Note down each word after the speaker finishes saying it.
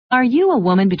Are you a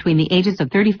woman between the ages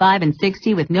of 35 and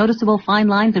 60 with noticeable fine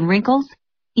lines and wrinkles?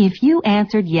 If you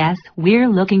answered yes, we're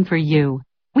looking for you.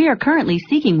 We are currently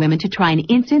seeking women to try an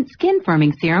instant skin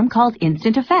firming serum called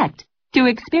Instant Effect. To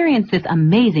experience this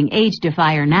amazing age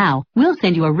defier now, we'll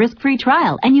send you a risk-free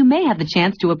trial and you may have the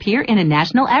chance to appear in a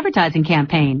national advertising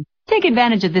campaign. Take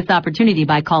advantage of this opportunity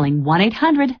by calling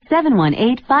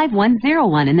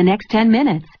 1-800-718-5101 in the next 10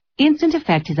 minutes. Instant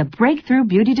Effect is a breakthrough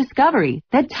beauty discovery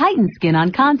that tightens skin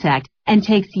on contact and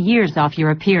takes years off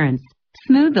your appearance.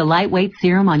 Smooth the lightweight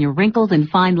serum on your wrinkles and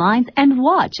fine lines and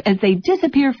watch as they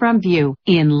disappear from view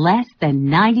in less than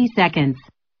 90 seconds.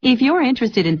 If you're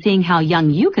interested in seeing how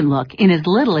young you can look in as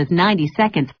little as 90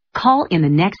 seconds, call in the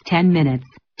next 10 minutes.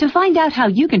 To find out how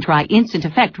you can try Instant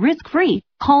Effect risk-free,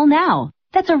 call now.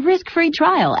 That's a risk-free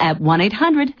trial at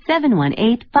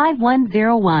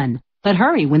 1-800-718-5101. But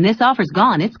hurry, when this offer's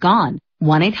gone, it's gone.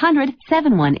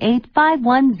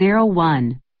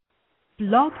 1-800-718-5101.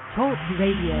 Blog Talk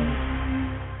Radio.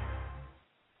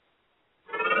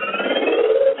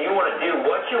 Do you want to do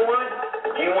what you want?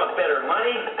 Do you want better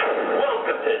money?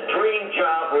 Welcome to Dream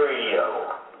Job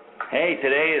Radio. Hey,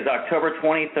 today is October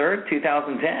 23rd,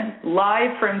 2010.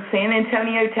 Live from San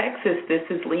Antonio, Texas, this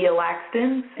is Leah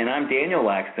Laxton. And I'm Daniel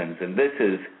Laxton, and this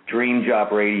is Dream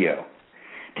Job Radio.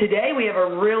 Today we have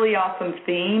a really awesome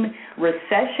theme,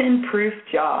 recession-proof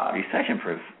jobs.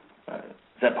 Recession-proof?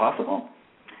 Is that possible?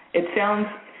 It sounds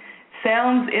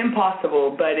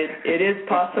impossible, but it is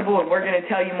possible, and we're going to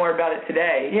tell you more about it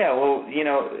today. Yeah, well,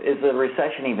 is the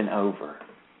recession even over?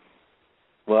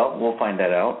 Well, we'll find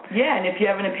that out. Yeah, and if you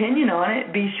have an opinion on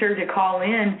it, be sure to call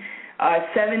in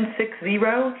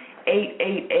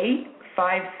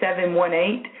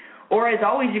 760-888-5718. Or, as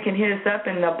always, you can hit us up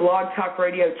in the Blog Talk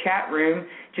Radio chat room.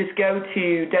 Just go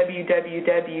to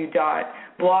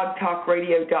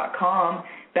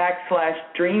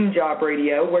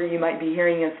www.blogtalkradio.com/DreamJobRadio, where you might be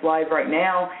hearing us live right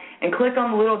now, and click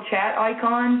on the little chat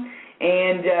icon.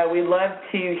 And we'd love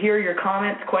to hear your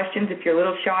comments, questions. If you're a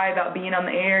little shy about being on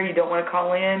the air, you don't want to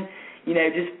call in,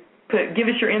 just give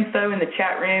us your info in the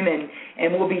chat room, and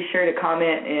we'll be sure to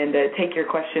comment and take your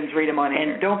questions, read them on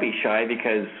air. And don't be shy,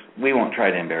 because we won't try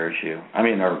to embarrass you.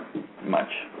 or much.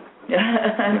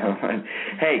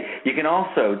 Hey, you can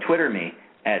also Twitter me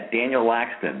at Daniel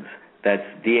Laxtons. That's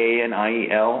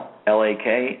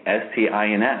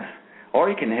DANIELLAKSTINS. Or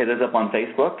you can hit us up on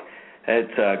Facebook.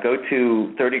 It's go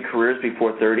to 30 Careers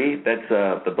Before 30. That's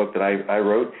the book that I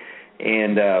wrote.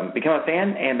 And become a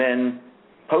fan, and then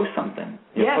post something.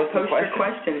 Post your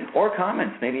questions. Or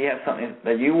comments. Maybe you have something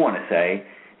that you want to say,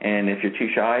 and if you're too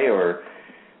shy, or,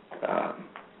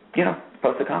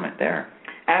 post a comment there.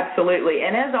 Absolutely.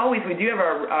 And as always, we do have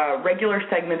our regular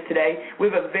segments today. We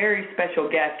have a very special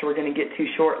guest we're going to get to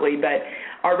shortly, but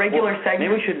our regular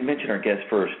segment... Maybe we should mention our guest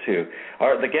first, too.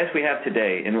 The guest we have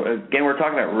today, and again, we're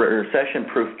talking about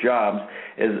recession-proof jobs,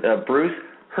 is Bruce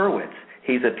Hurwitz.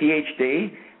 He's a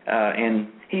Ph.D., and...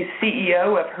 He's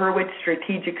CEO of Hurwitz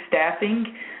Strategic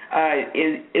Staffing,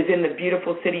 is in the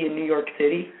beautiful city of New York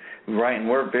City. Right, and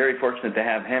we're very fortunate to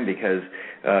have him because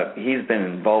he's been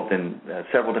involved in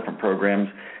several different programs.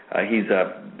 He's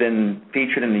been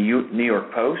featured in the New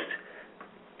York Post,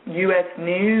 U.S.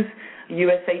 News,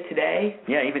 USA Today.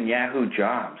 Yeah, even Yahoo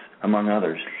Jobs, among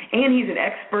others. And he's an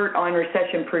expert on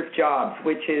recession-proof jobs,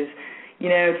 which is,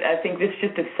 I think this is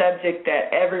just a subject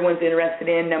that everyone's interested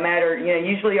in, no matter,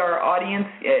 usually our audience,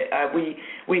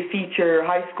 we feature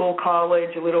high school,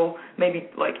 college, a little maybe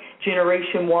like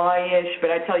Generation Y-ish,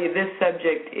 but I tell you, this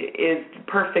subject is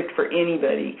perfect for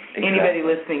anybody. Exactly. Anybody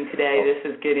listening today, this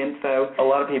is good info. A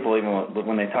lot of people, even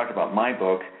when they talk about my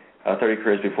book, 30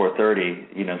 Careers Before 30,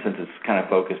 since it's kind of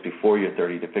focused before you're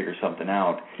 30 to figure something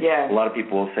out, yeah. A lot of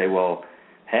people will say, well,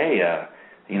 hey,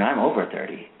 I'm over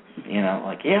 30.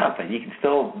 But you can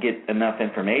still get enough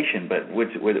information. But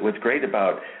what's great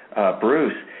about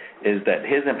Bruce is that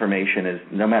his information is,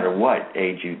 no matter what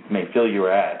age you may feel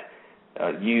you're at,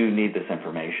 you need this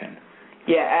information.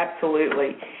 Yeah,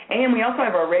 absolutely. And we also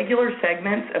have our regular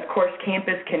segments, of course,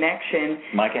 Campus Connection.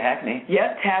 Micah Hackney.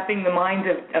 Yep, tapping the minds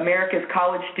of America's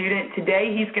college student.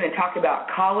 Today he's going to talk about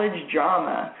college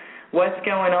drama. What's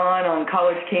going on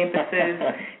college campuses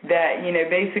that,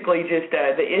 basically just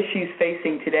the issues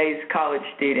facing today's college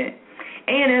student.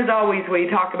 And as always, we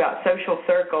talk about Social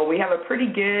Circle. We have a pretty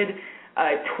good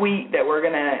tweet that we're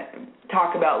going to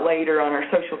talk about later on our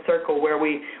Social Circle, where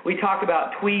we talk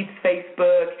about tweets,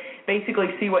 Facebook,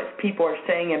 basically see what people are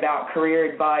saying about career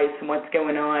advice and what's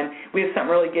going on. We have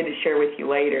something really good to share with you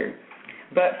later.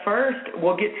 But first,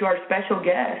 we'll get to our special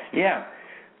guest. Yeah.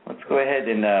 Let's go ahead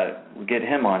and get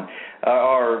him on.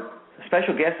 Our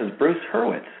special guest is Bruce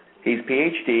Hurwitz. He's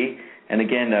Ph.D., and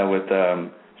again with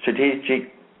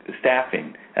Strategic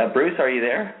Staffing. Bruce, are you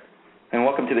there? And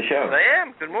welcome to the show. I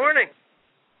am. Good morning.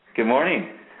 Good morning.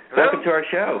 Hello. Welcome to our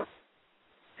show.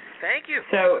 Thank you.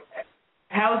 So,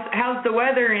 how's the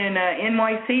weather in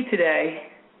NYC today?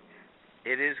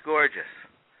 It is gorgeous.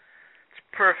 It's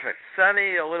perfect.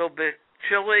 Sunny, a little bit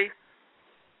chilly,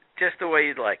 just the way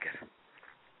you'd like it.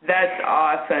 That's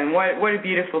awesome. What a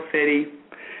beautiful city.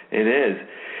 It is.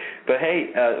 But hey,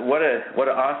 what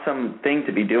an awesome thing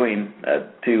to be doing,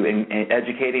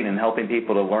 educating and helping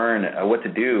people to learn what to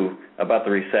do about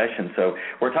the recession. So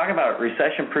we're talking about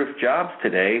recession-proof jobs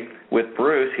today with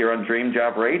Bruce here on Dream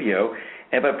Job Radio.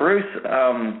 But Bruce,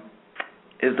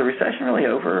 is the recession really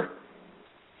over?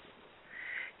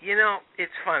 You know,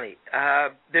 it's funny.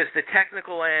 There's the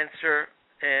technical answer,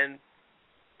 and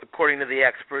according to the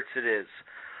experts, it is.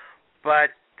 But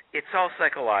it's all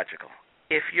psychological.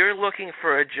 If you're looking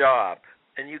for a job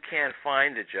and you can't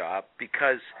find a job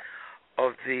because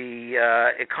of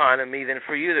the economy, then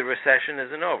for you the recession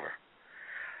isn't over.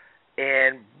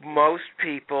 And most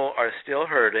people are still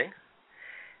hurting.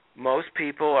 Most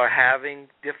people are having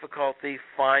difficulty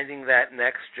finding that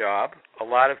next job. A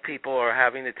lot of people are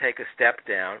having to take a step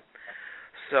down.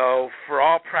 So for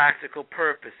all practical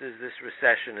purposes, this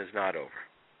recession is not over.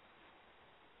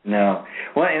 No.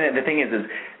 Well, and the thing is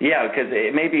yeah, because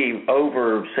it may be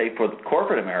over, say, for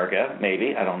corporate America,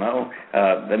 maybe. I don't know.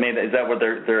 I mean, is that what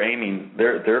they're aiming,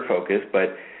 their focus?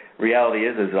 But reality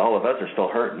is all of us are still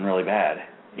hurting really bad.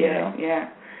 You know? Yeah.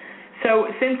 So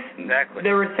since Exactly.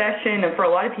 the recession for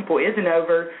a lot of people isn't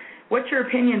over, what's your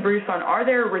opinion, Bruce, on are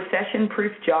there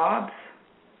recession-proof jobs?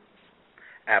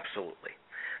 Absolutely.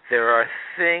 There are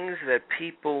things that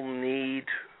people need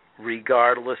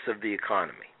regardless of the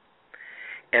economy.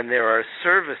 And there are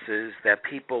services that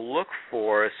people look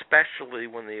for, especially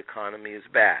when the economy is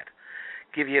bad.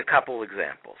 Give you a couple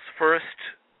examples. First,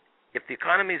 if the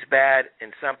economy is bad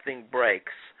and something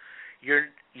breaks, you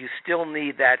still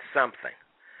need that something,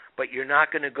 but you're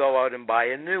not going to go out and buy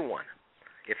a new one.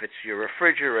 If it's your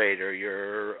refrigerator,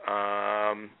 your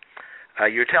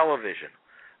television,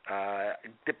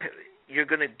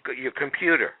 your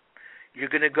computer, you're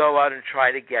going to go out and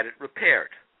try to get it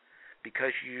repaired,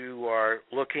 because you are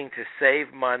looking to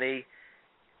save money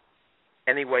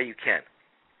any way you can.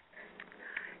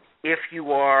 If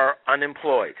you are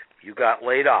unemployed, you got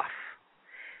laid off,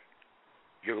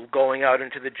 you're going out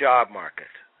into the job market,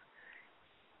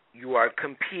 you are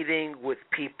competing with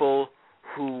people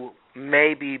who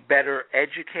may be better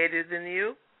educated than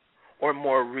you or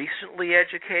more recently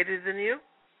educated than you.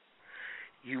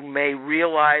 You may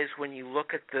realize when you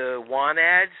look at the want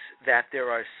ads that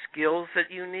there are skills that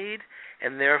you need,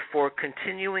 and therefore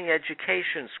continuing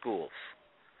education schools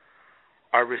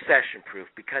are recession-proof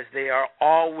because they are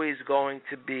always going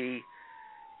to be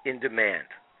in demand,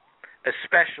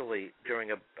 especially during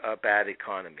a bad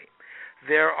economy.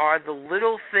 There are the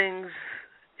little things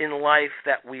in life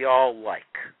that we all like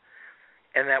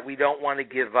and that we don't want to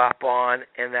give up on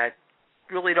and that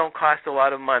really don't cost a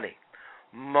lot of money.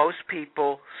 Most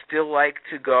people still like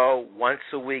to go once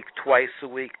a week, twice a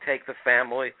week, take the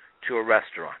family to a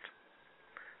restaurant.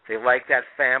 They like that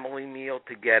family meal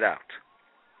to get out.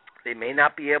 They may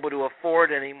not be able to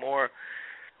afford anymore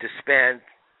to spend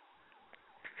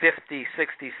 $50,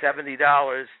 $60,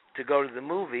 $70 to go to the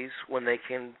movies when they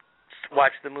can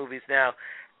watch the movies now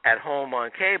at home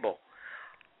on cable.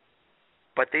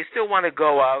 But they still want to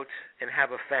go out and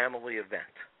have a family event.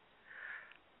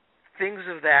 Things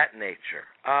of that nature.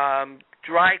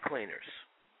 Dry cleaners.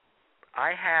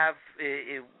 I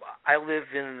live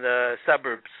in the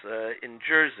suburbs in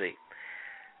Jersey.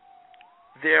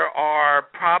 There are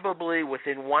probably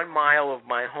within 1 mile of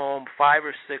my home 5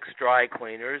 or 6 dry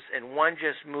cleaners, and one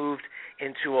just moved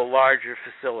into a larger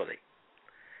facility.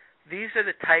 These are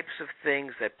the types of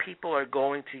things that people are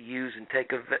going to use and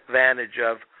take advantage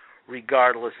of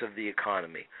regardless of the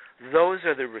economy. Those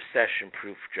are the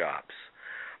recession-proof jobs.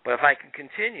 But if I can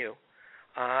continue...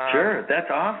 sure,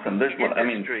 that's awesome. There's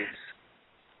industries.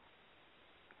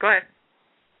 Go ahead.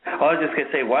 Well, I was just going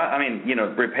to say,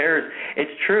 repairs, it's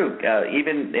true.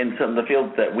 Even in some of the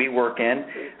fields that we work in,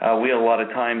 we a lot of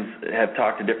times have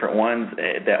talked to different ones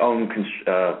that own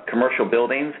commercial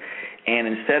buildings, and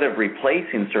instead of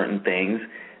replacing certain things,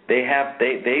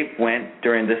 they've went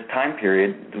during this time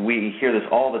period. We hear this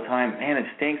all the time, man, it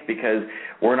stinks because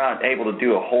we're not able to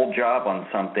do a whole job on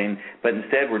something, but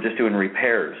instead we're just doing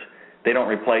repairs. They don't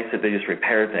replace it, they just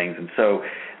repair things. And so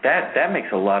that makes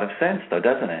a lot of sense, though,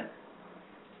 doesn't it?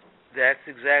 That's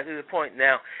exactly the point.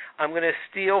 Now, I'm going to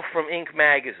steal from Inc.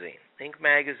 Magazine. Inc.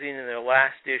 Magazine in their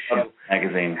last issue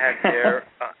magazine had their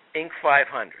Inc.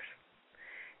 500.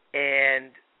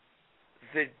 And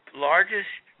the largest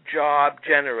job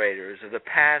generators of the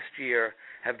past year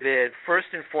have been, first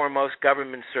and foremost,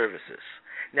 government services.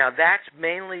 Now, that's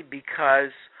mainly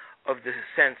because of the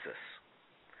census.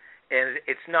 And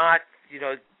it's not,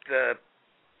 the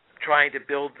trying to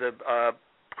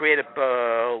create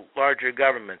a larger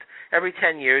government. Every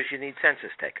 10 years, you need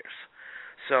census takers.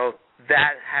 So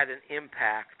that had an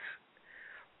impact.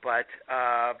 But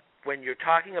when you're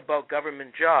talking about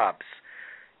government jobs,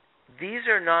 these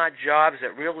are not jobs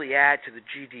that really add to the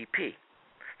GDP.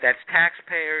 That's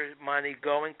taxpayer money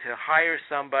going to hire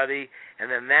somebody, and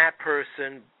then that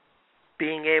person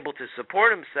being able to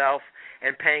support himself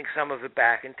and paying some of it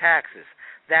back in taxes.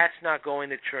 That's not going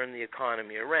to turn the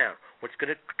economy around. What's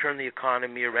going to turn the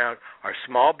economy around are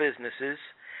small businesses,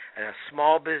 and a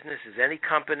small business is any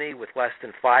company with less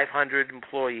than 500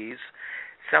 employees.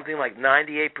 Something like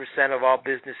 98% of all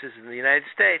businesses in the United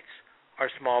States are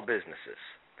small businesses.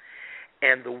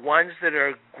 And the ones that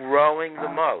are growing the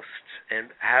most and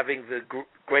having the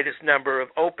greatest number of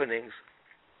openings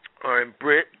are in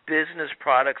business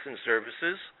products and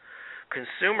services,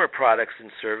 consumer products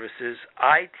and services,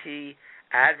 IT,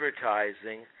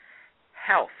 advertising,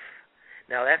 health.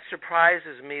 Now, that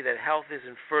surprises me that health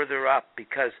isn't further up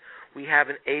because we have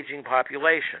an aging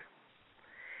population.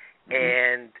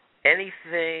 And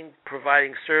anything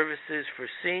providing services for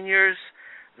seniors,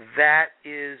 that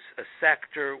is a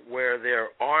sector where there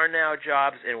are now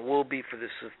jobs and will be for the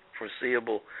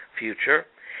foreseeable future.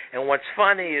 And what's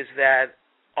funny is that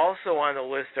also on the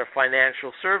list are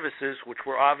financial services, which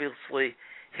were obviously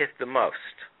hit the most.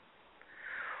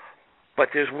 But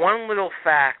there's one little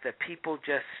fact that people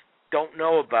just don't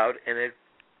know about, and it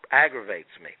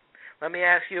aggravates me. Let me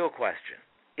ask you a question.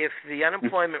 If the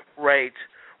unemployment rate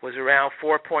was around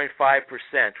 4.5%,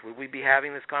 would we be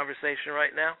having this conversation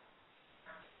right now?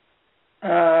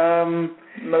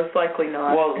 Most likely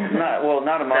not.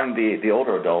 Not among the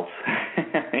older adults.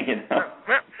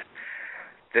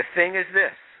 The thing is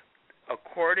this: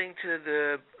 according to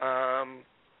the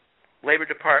Labor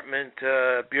Department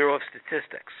Bureau of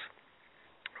Statistics,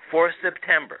 for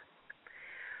September,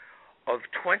 of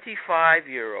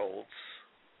 25-year-olds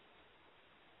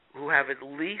who have at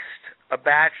least a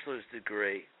bachelor's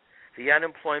degree, the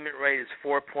unemployment rate is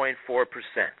 4.4%.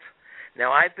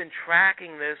 Now, I've been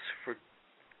tracking this for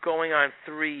going on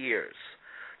 3 years.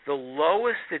 The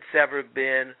lowest it's ever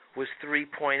been was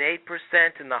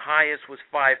 3.8%, and the highest was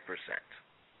 5%.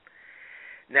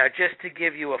 Now, just to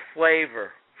give you a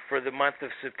flavor for the month of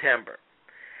September,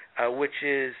 which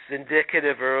is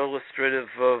indicative or illustrative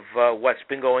of what's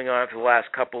been going on for the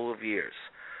last couple of years.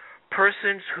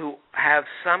 Persons who have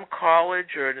some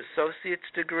college or an associate's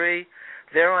degree,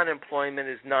 their unemployment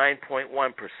is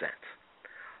 9.1%.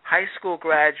 High school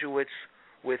graduates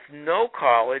with no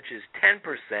college is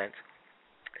 10%,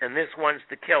 and this one's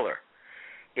the killer.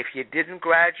 If you didn't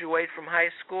graduate from high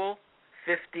school,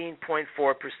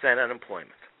 15.4%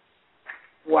 unemployment.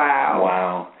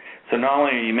 Wow. So not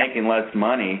only are you making less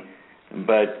money,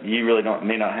 but you really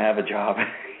may not have a job.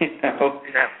 You don't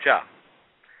have a job.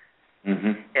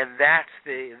 Mm-hmm. And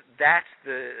that's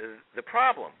the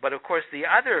problem. But of course, the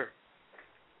other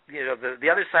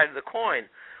side of the coin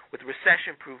with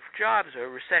recession-proof jobs are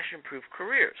recession-proof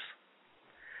careers.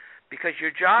 Because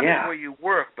your job is where you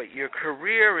work, but your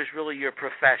career is really your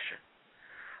profession.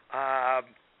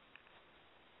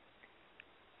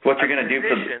 What you're going to do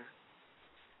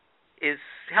is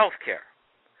healthcare.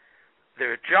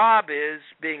 Their job is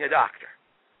being a doctor.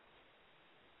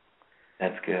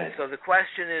 That's good. So the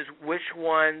question is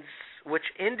which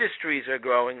industries are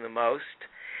growing the most,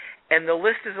 and the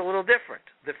list is a little different.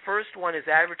 The first one is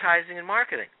advertising and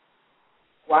marketing.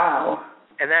 Wow.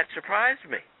 And that surprised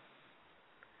me.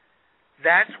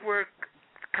 That's where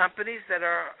companies that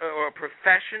are, or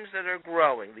professions that are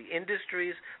growing, the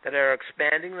industries that are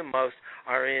expanding the most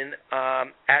are in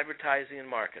advertising and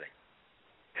marketing.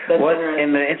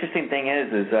 And the interesting thing is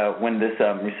when this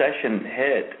recession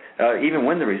hit, even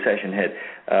when the recession hit,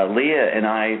 Leah and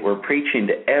I were preaching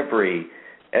to every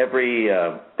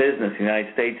business in the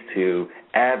United States to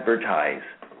advertise.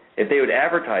 If they would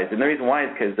advertise, and the reason why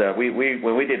is because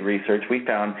when we did research, we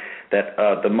found that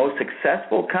the most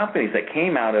successful companies that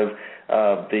came out of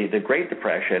the Great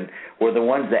Depression were the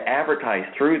ones that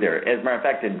advertised through there. As a matter of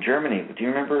fact, in Germany, do you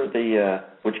remember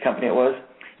which company it was?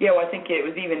 Yeah, well, I think it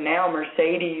was even now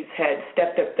Mercedes had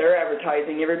stepped up their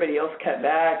advertising. Everybody else cut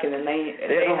back, and then they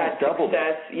had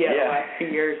success the last 2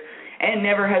 years. And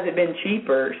never has it been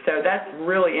cheaper. So that's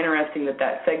really interesting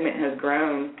that segment has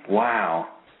grown.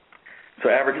 Wow. So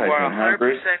advertising, you are 100%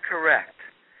 Bruce? correct.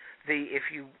 If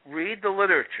you read the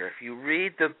literature, if you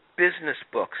read the business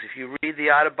books, if you read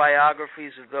the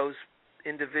autobiographies of those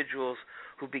individuals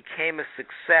who became a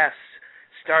success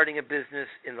starting a business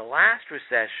in the last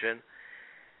recession,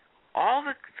 all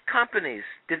the companies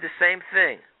did the same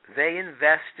thing. They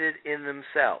invested in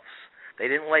themselves. They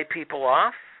didn't lay people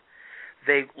off.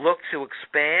 They looked to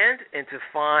expand and to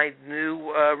find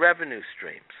new revenue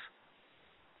streams.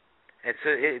 It's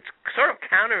sort of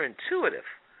counterintuitive,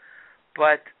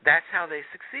 but that's how they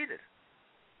succeeded.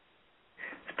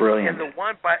 It's brilliant.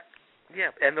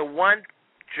 And the one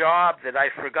job that I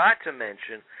forgot to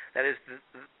mention that is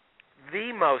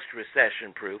the most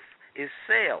recession-proof is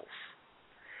sales.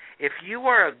 If you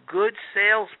are a good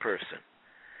salesperson,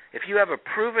 if you have a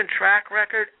proven track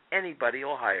record, anybody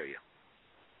will hire you.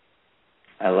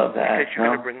 I love that. Because you're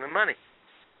going to bring them money.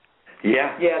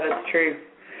 Yeah. Yeah, that's true.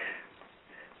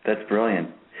 That's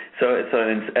brilliant. So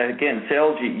again,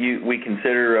 sales. We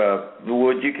consider.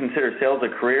 Would you consider sales a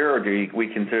career, or we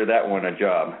consider that one a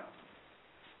job?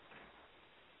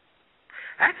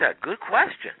 That's a good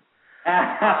question. I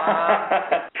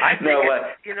think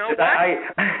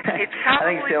it's probably I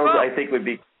think sales. both. I think would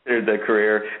be considered a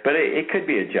career, but it could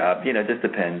be a job. It just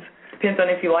depends. Depends on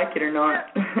if you like it or not.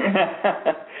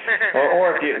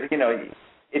 or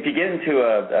if you get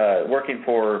into working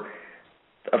for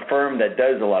a firm that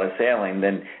does a lot of selling,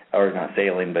 then, or not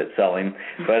sailing, but selling,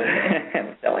 but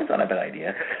selling's not a bad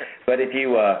idea. But if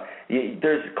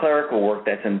there's clerical work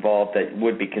that's involved that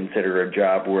would be considered a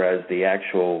job, whereas the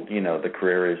actual, the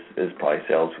career is probably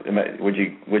sales. Would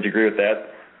you agree with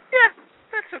that? Yeah,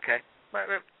 that's okay.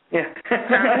 Yeah.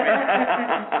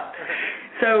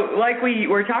 So, like we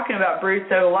were talking about, Bruce,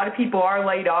 so a lot of people are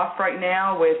laid off right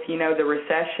now with, the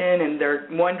recession, and they're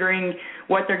wondering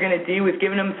what they're going to do. We've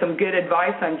given them some good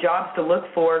advice on jobs to look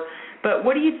for. But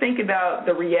what do you think about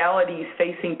the realities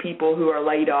facing people who are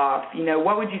laid off?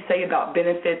 What would you say about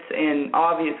benefits and,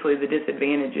 obviously, the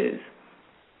disadvantages?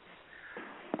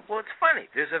 Well, it's funny.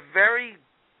 There's a very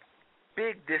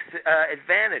big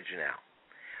advantage now.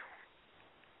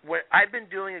 I've been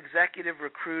doing executive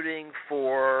recruiting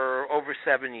for over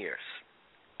 7 years.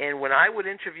 And when I would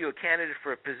interview a candidate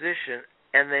for a position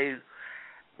and they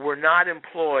were not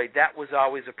employed, that was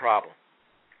always a problem.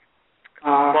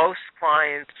 Most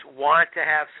clients want to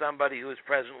have somebody who is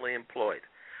presently employed.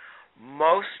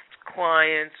 Most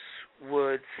clients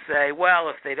would say, well,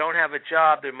 if they don't have a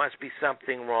job, there must be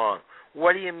something wrong.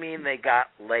 What do you mean they got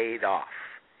laid off?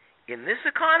 In this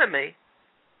economy,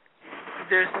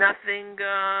 there's nothing,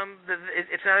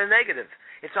 it's not a negative.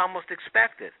 It's almost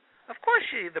expected. Of course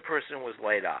the person was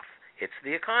laid off. It's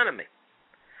the economy.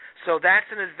 So that's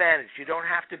an advantage. You don't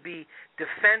have to be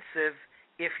defensive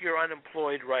if you're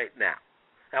unemployed right now.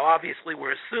 Now, obviously,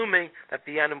 we're assuming that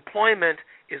the unemployment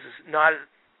is not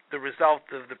the result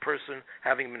of the person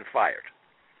having been fired.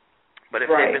 But if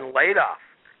they've been laid off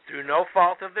through no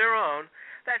fault of their own,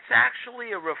 that's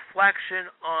actually a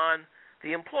reflection on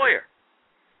the employer,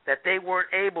 that they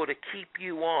weren't able to keep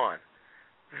you on.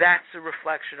 That's a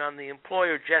reflection on the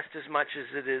employer just as much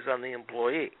as it is on the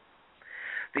employee.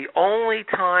 The only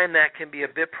time that can be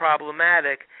a bit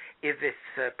problematic if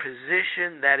it's a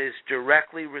position that is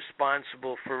directly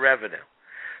responsible for revenue.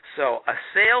 So a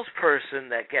salesperson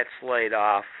that gets laid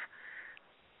off,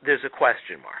 there's a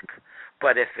question mark.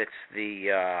 But if it's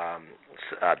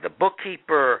the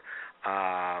bookkeeper,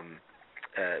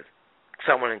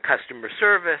 someone in customer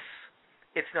service,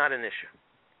 it's not an issue.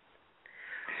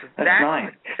 So that's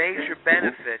nice. the major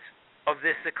benefit of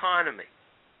this economy.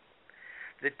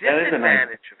 The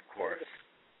disadvantage, of course,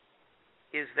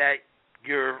 is that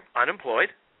you're unemployed.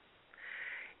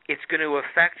 It's going to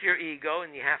affect your ego,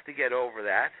 and you have to get over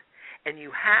that. And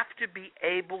you have to be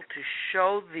able to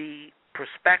show the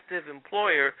prospective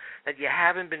employer that you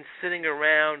haven't been sitting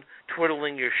around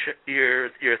twiddling your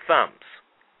thumbs.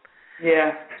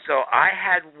 Yeah. So I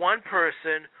had one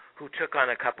person who took on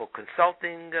a couple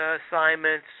consulting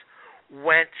assignments,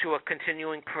 went to a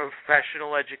continuing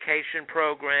professional education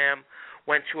program,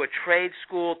 went to a trade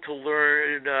school to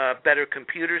learn better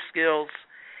computer skills.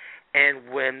 And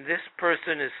when this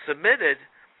person is submitted,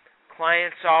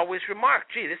 clients always remark,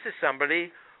 gee, this is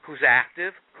somebody who's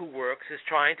active, who works, is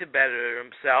trying to better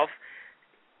himself.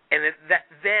 And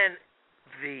then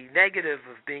the negative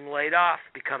of being laid off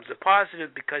becomes a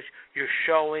positive because you're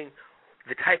showing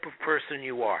the type of person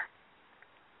you are.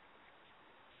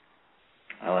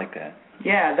 I like that.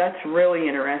 Yeah, that's really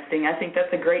interesting. I think that's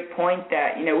a great point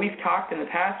that, we've talked in the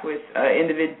past with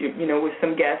with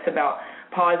some guests about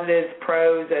positives,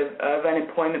 pros of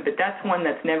unemployment, but that's one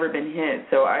that's never been hit.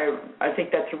 So I think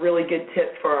that's a really good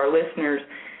tip for our listeners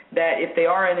that if they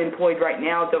are unemployed right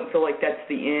now, don't feel like that's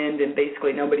the end and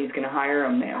basically nobody's going to hire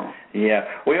them now. Yeah,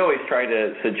 we always try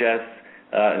to suggest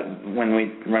when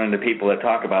we run into people that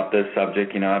talk about this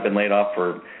subject, I've been laid off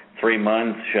for 3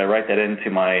 months, should I write that into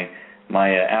my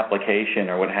application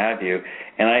or what have you?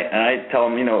 And I tell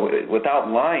them, without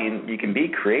lying, you can be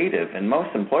creative, and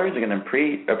most employers are going to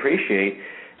appreciate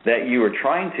that you were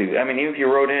trying to. I mean, even if you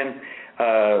wrote in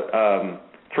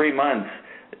 3 months,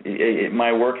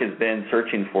 my work has been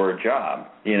searching for a job,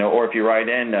 or if you write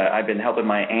in, I've been helping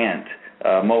my aunt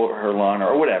mow her lawn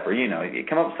or whatever, you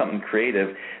come up with something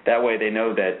creative. That way they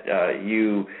know that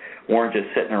you weren't just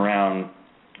sitting around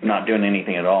not doing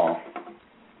anything at all.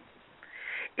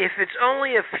 If it's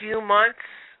only a few months,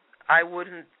 I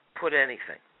wouldn't put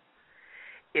anything.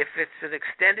 If it's an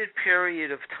extended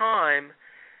period of time,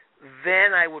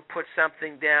 then I would put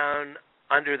something down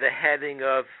under the heading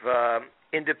of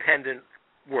independent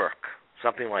work,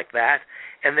 something like that,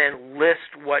 and then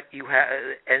list what you have,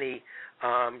 any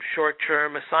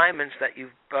short-term assignments that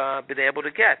you've been able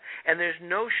to get. And there's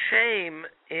no shame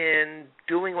in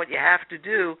doing what you have to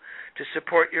do to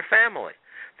support your family.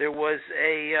 There was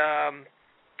a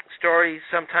story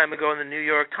some time ago in the New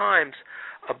York Times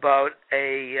about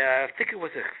I think it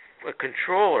was a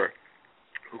controller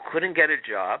who couldn't get a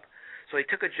job. So he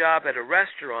took a job at a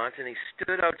restaurant, and he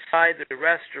stood outside the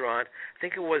restaurant, I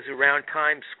think it was around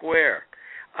Times Square,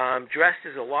 dressed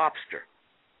as a lobster.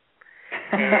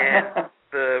 And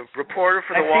the reporter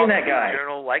for the Wall Street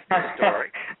Journal liked the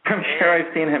story. I'm sure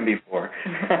I've seen him before.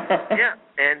 Yeah,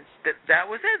 and that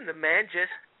was it. And the man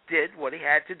just did what he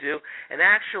had to do. And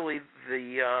actually,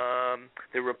 the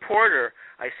reporter,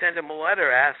 I sent him a letter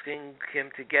asking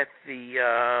him to get the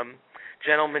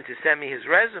gentleman to send me his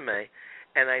resume.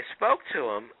 And I spoke to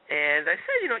him, and I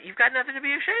said, you've got nothing to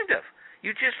be ashamed of.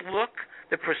 You just look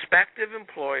the prospective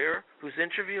employer who's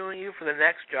interviewing you for the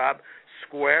next job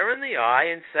square in the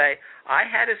eye and say, I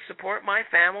had to support my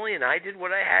family, and I did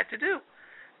what I had to do.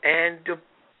 And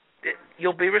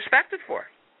you'll be respected for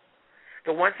it.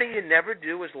 The one thing you never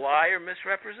do is lie or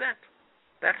misrepresent.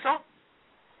 That's all.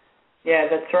 Yeah,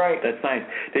 that's right. That's nice.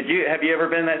 Have you ever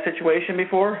been in that situation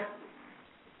before?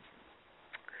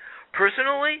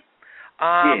 Personally?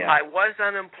 Yeah. I was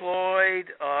unemployed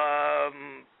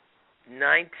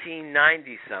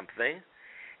 1990-something,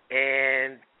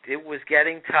 and it was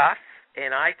getting tough,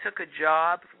 and I took a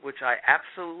job, which I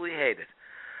absolutely hated,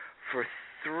 for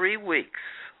 3 weeks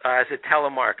as a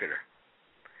telemarketer.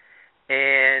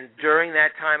 And during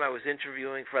that time, I was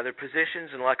interviewing for other positions,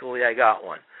 and luckily I got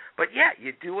one. But, yeah,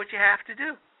 you do what you have to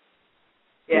do.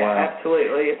 Yeah, wow.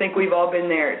 Absolutely. I think we've all been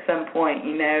there at some point,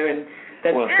 and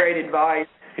that's great advice.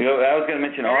 I was going to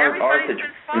mention our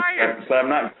situation, but I'm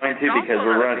not going to because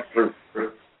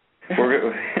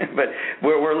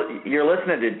you're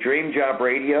listening to Dream Job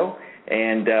Radio,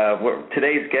 and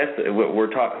today's guest who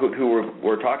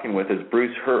we're talking with is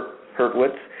Bruce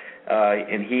Hurwitz,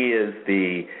 and he is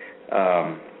the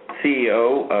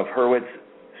CEO of Hurwitz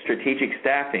Strategic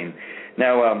Staffing.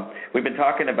 Now, we've been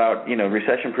talking about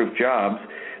recession-proof jobs,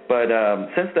 but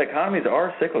since the economies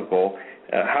are cyclical,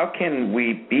 how can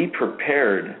we be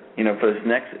prepared, for this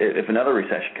next, if another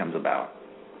recession comes about?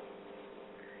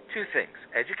 2 things.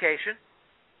 Education.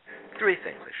 3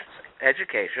 things, I should say.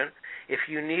 Education. If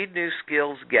you need new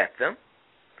skills, get them.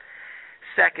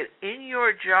 Second, in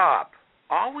your job,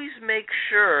 always make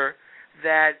sure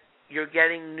that you're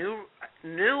getting new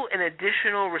and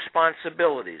additional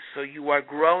responsibilities, so you are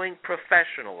growing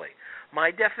professionally. My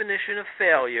definition of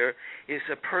failure is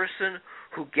a person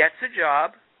who gets a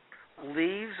job,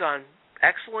 leaves on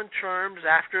excellent terms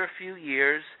after a few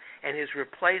years, and his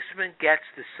replacement gets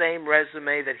the same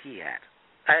resume that he had,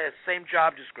 same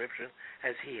job description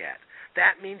as he had.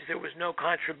 That means there was no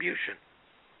contribution.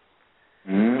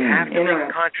 You have to make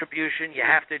a contribution. You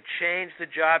have to change the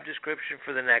job description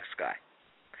for the next guy.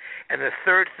 And the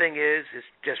third thing is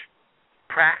just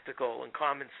practical and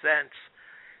common sense.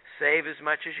 Save as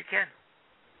much as you can.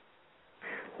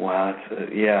 Wow,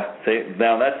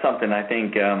 now that's something I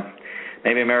think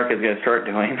maybe America's going to start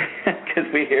doing because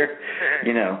we hear,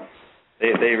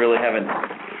 they really haven't.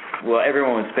 Well,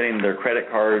 everyone was spending their credit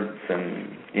cards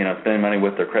and spending money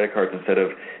with their credit cards instead of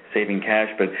saving cash.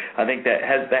 But I think that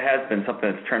has been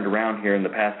something that's turned around here in the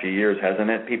past few years, hasn't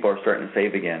it? People are starting to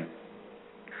save again.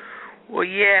 Well,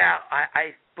 yeah,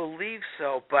 I believe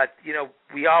so. But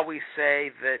we always say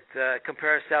that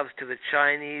compare ourselves to the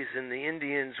Chinese and the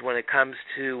Indians when it comes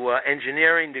to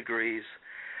engineering degrees.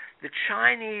 The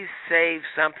Chinese save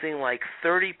something like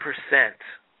 30%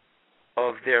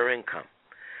 of their income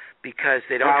because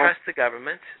they don't trust the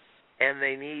government, and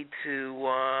they need to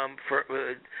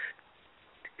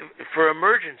for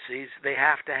emergencies, they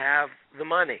have to have the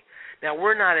money. Now,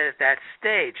 we're not at that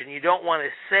stage, and you don't want to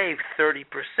save 30%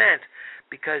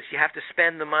 because you have to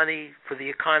spend the money for the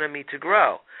economy to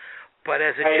grow. But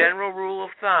as a general rule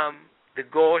of thumb, the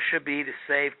goal should be to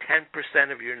save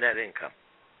 10% of your net income.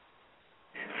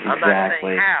 I'm not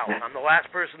saying how. I'm the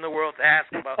last person in the world to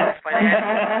ask about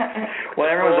financial. Well,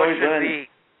 everyone's always doing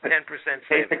 10%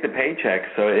 paycheck to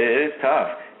paycheck, so it is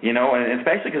tough, you know, and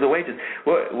especially because of wages.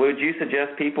 Would you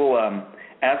suggest people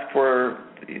ask for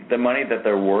the money that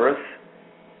they're worth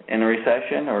in a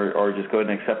recession, or just go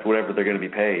ahead and accept whatever they're going to be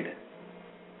paid?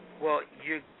 Well,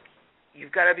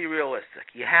 you've got to be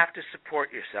realistic. You have to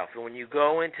support yourself, and when you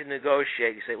go in to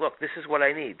negotiate, you say, look, this is what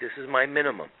I need. This is my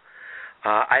minimum.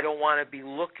 I don't want to be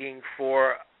looking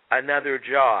for another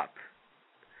job,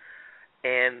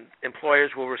 and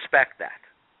employers will respect that.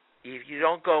 You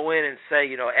don't go in and say,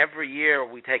 you know, every year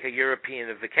we take a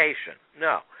European vacation.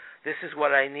 No, this is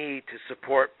what I need to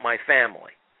support my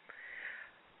family.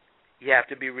 You have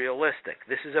to be realistic.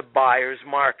 This is a buyer's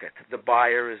market. The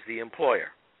buyer is the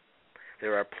employer.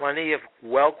 There are plenty of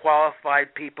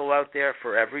well-qualified people out there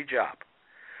for every job.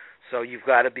 So you've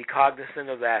got to be cognizant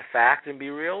of that fact and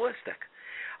be realistic.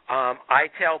 I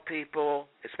tell people,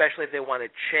 especially if they want to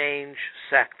change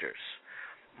sectors,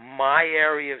 my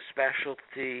area of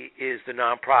specialty is the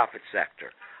nonprofit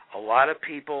sector. A lot of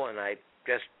people, and I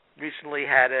just recently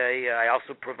I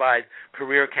also provide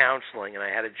career counseling, and I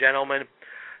had a gentleman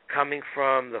coming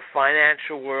from the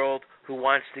financial world who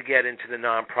wants to get into the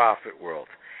nonprofit world.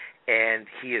 And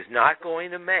he is not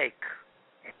going to make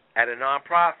at a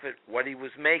nonprofit what he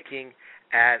was making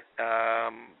at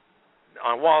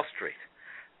on Wall Street.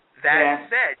 That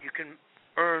said, you can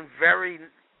earn very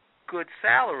good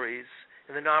salaries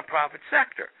in the nonprofit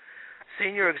sector.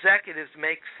 Senior executives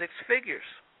make 6 figures.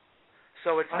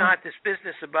 So it's not this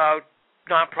business about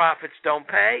nonprofits don't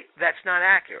pay. That's not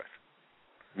accurate.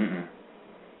 Mm-mm.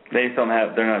 They just don't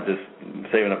have. They're not just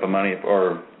saving up the money,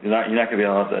 or you're not going to be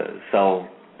able to sell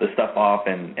the stuff off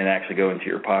and actually go into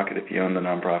your pocket if you own the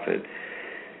nonprofit.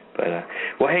 But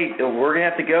well, hey, we're going to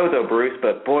have to go though, Bruce.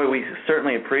 But boy, we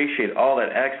certainly appreciate all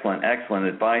that excellent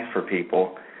advice for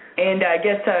people. And I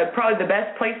guess probably the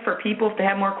best place for people to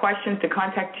have more questions to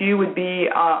contact you would be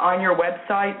on your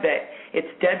website. That it's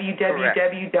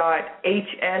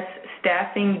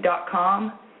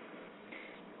www.hsstaffing.com.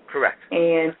 Correct.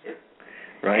 And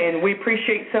we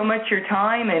appreciate so much your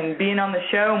time and being on the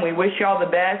show, and we wish you all the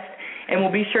best. And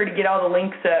we'll be sure to get all the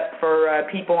links up for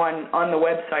people on the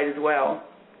website as well.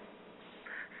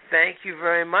 Thank you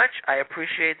very much. I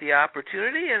appreciate the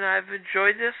opportunity, and I've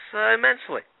enjoyed this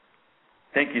immensely.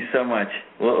 Thank you so much.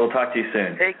 We'll talk to you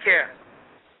soon. Take care.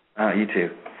 You too.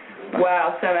 Bye.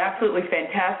 Wow, some absolutely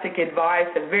fantastic advice,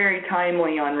 very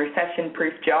timely on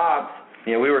recession-proof jobs.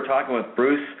 Yeah, we were talking with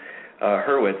Bruce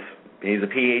Hurwitz. He's a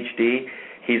PhD.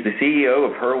 He's the CEO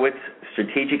of Hurwitz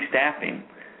Strategic Staffing.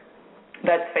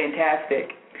 That's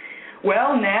fantastic.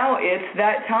 Well, now it's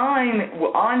that time.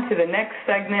 On to the next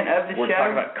segment of the show. We're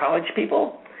talking about college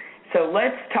people? So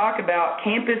let's talk about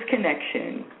Campus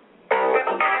Connection.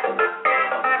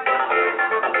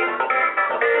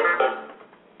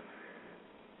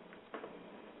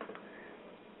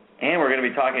 And we're going to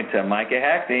be talking to Micah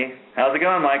Hackney. How's it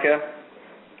going, Micah?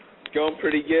 It's going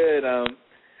pretty good. I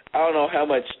don't know how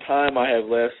much time I have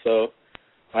left, so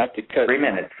I have to cut 3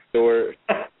 minutes. Short.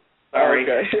 Sorry.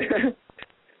 Okay.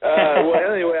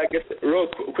 Well, anyway, I guess real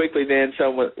quickly then,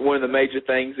 one of the major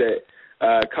things that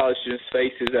college students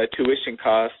face is tuition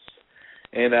costs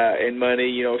and money,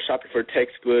 you know, shopping for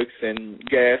textbooks and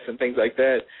gas and things like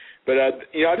that. But,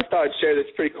 you know, I just thought I'd share this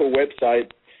pretty cool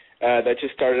website that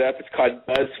just started up. It's called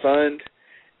BuzzFund.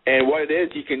 And what it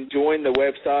is, you can join the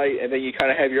website, and then you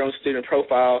kind of have your own student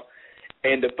profile.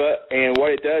 And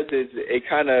what it does is it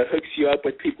kind of hooks you up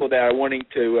with people that are wanting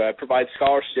to provide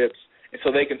scholarships, and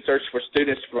so they can search for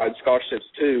students to provide scholarships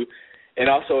too. And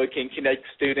also it can connect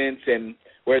students and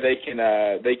where they can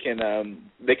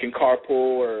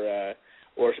carpool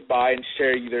or buy and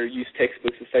share their used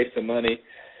textbooks to save some money.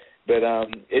 But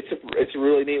it's a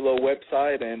really neat little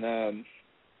website, and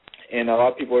a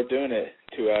lot of people are doing it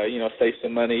to save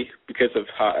some money because of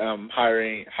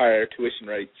higher tuition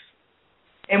rates.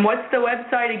 And what's the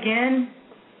website again?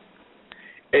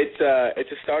 It's a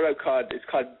startup called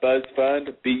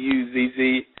BuzzFund,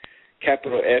 BUZZ,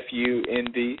 capital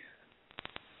FUND.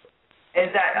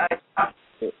 Is that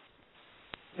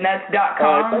and that's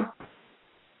 .com?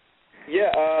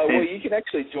 Well, you can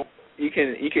actually join. You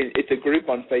can. It's a group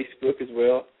on Facebook as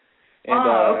well. And,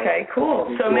 okay,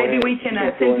 cool. So maybe we can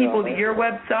send people to your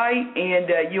website,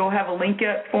 and you'll have a link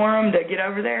up for them to get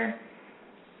over there.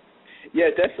 Yeah,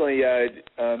 definitely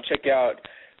check out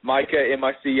Micah,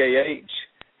 MICAH,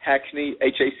 Hackney,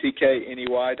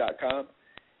 HACKNEY.com,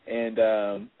 and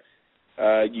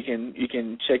you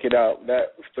can check it out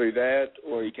through that,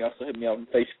 or you can also hit me out on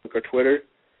Facebook or Twitter,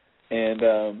 and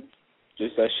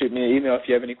just shoot me an email if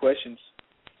you have any questions.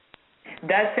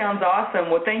 That sounds awesome.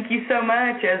 Well, thank you so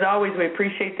much. As always, we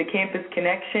appreciate the campus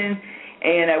connection,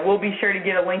 and we'll be sure to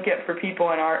get a link up for people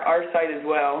on our site as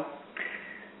well.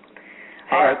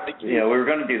 All right, thank you. Yeah, we were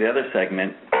going to do the other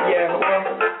segment. Yeah,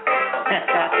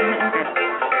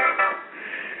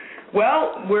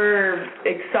 well, we're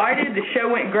excited. The show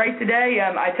went great today.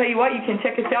 I tell you what, you can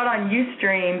check us out on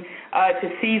Ustream to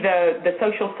see the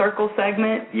Social Circle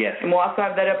segment. Yes. And we'll also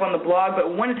have that up on the blog. But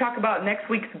we want to talk about next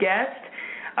week's guest.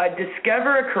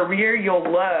 Discover a Career You'll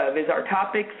Love is our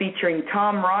topic, featuring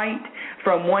Tom Wright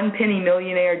from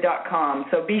OnePennyMillionaire.com.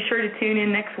 So be sure to tune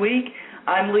in next week.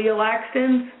 I'm Leah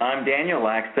Laxton. I'm Daniel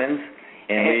Laxton,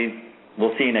 and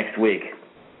we'll see you next week.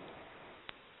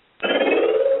 Do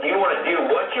you want to do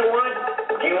what you want?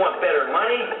 Do you want better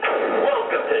money?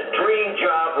 Welcome to Dream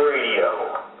Job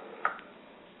Radio.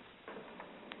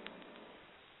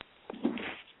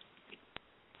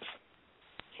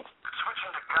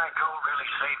 Switching to Geico really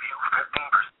save you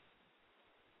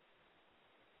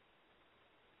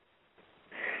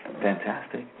 15%.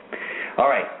 Fantastic. All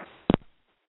right.